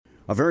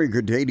A very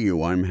good day to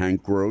you. I'm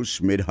Hank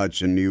Gross,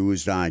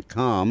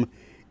 MidHudsonNews.com.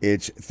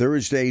 It's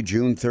Thursday,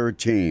 June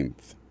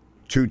 13th.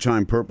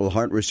 Two-time Purple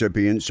Heart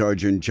recipient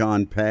Sergeant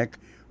John Peck,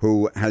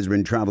 who has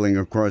been traveling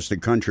across the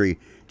country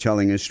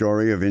telling a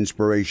story of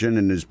inspiration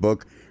in his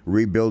book,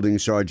 Rebuilding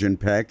Sergeant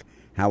Peck,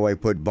 How I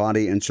Put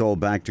Body and Soul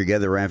Back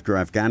Together After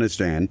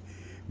Afghanistan,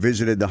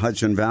 visited the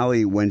Hudson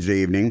Valley Wednesday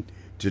evening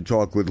to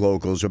talk with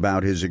locals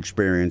about his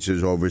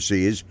experiences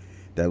overseas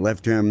that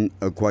left him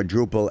a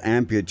quadruple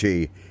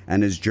amputee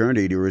and his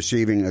journey to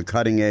receiving a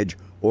cutting-edge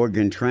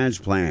organ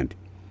transplant.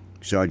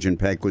 Sergeant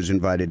Peck was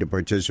invited to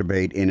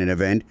participate in an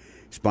event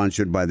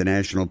sponsored by the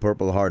National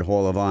Purple Heart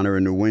Hall of Honor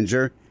in New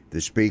Windsor.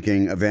 The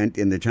speaking event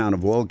in the town of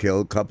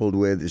Wallkill, coupled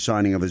with the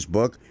signing of his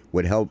book,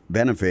 would help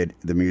benefit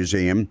the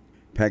museum.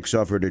 Peck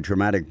suffered a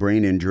traumatic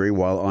brain injury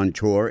while on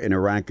tour in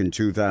Iraq in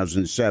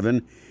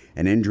 2007,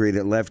 an injury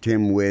that left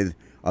him with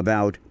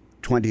about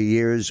 20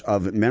 years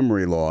of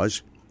memory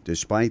loss.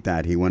 Despite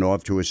that, he went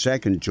off to a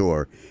second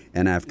tour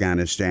in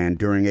Afghanistan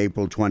during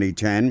April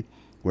 2010,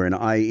 where an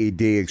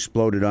IED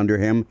exploded under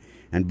him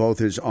and both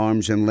his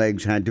arms and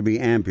legs had to be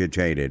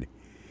amputated.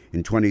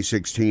 In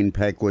 2016,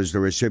 Peck was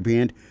the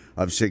recipient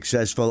of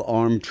successful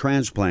arm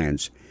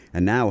transplants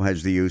and now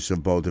has the use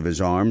of both of his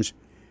arms.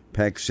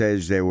 Peck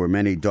says there were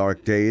many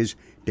dark days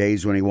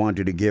when he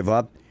wanted to give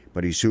up,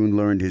 but he soon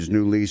learned his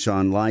new lease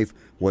on life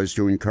was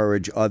to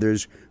encourage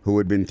others who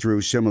had been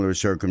through similar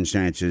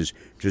circumstances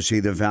to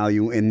see the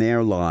value in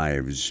their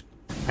lives.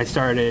 I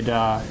started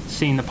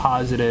seeing the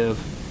positive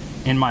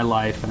in my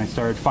life, and I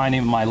started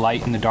finding my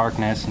light in the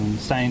darkness and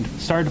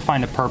started to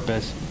find a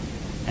purpose.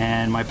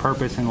 And my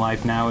purpose in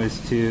life now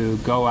is to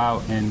go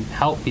out and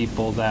help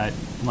people that,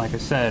 like I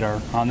said, are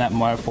on that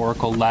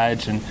metaphorical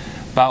ledge and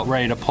about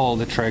ready to pull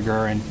the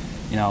trigger. And,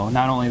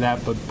 not only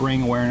that, but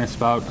bring awareness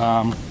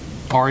about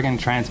organ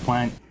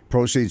transplant.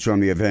 Proceeds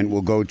from the event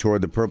will go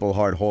toward the Purple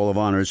Heart Hall of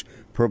Honor's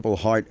Purple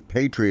Heart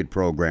Patriot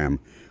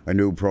Program, a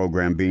new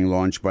program being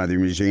launched by the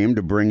museum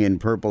to bring in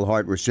Purple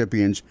Heart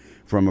recipients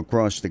from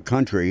across the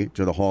country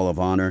to the Hall of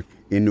Honor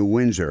in New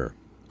Windsor.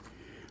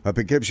 A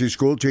Poughkeepsie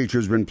school teacher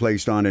has been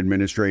placed on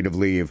administrative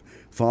leave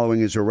following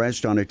his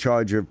arrest on a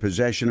charge of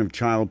possession of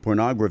child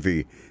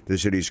pornography, the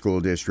city school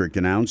district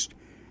announced.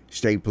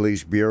 State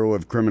Police Bureau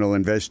of Criminal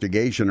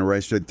Investigation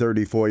arrested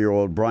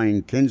 34-year-old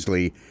Brian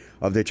Kinsley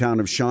of the town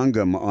of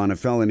Shongum on a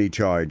felony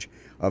charge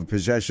of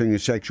possessing a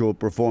sexual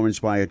performance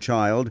by a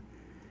child.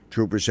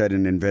 Troopers said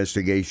an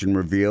investigation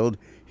revealed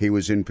he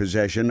was in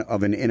possession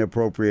of an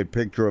inappropriate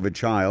picture of a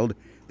child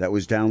that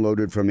was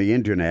downloaded from the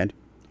internet.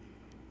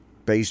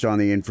 Based on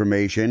the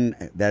information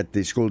that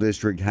the school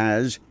district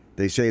has,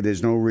 they say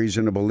there's no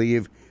reason to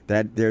believe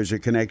that there's a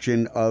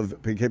connection of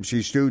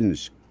Poughkeepsie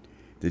students.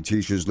 The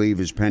teacher's leave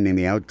is pending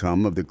the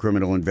outcome of the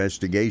criminal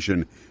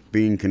investigation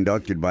being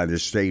conducted by the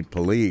state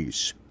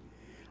police.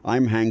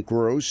 I'm Hank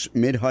Gross,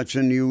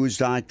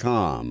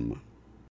 MidHudsonNews.com.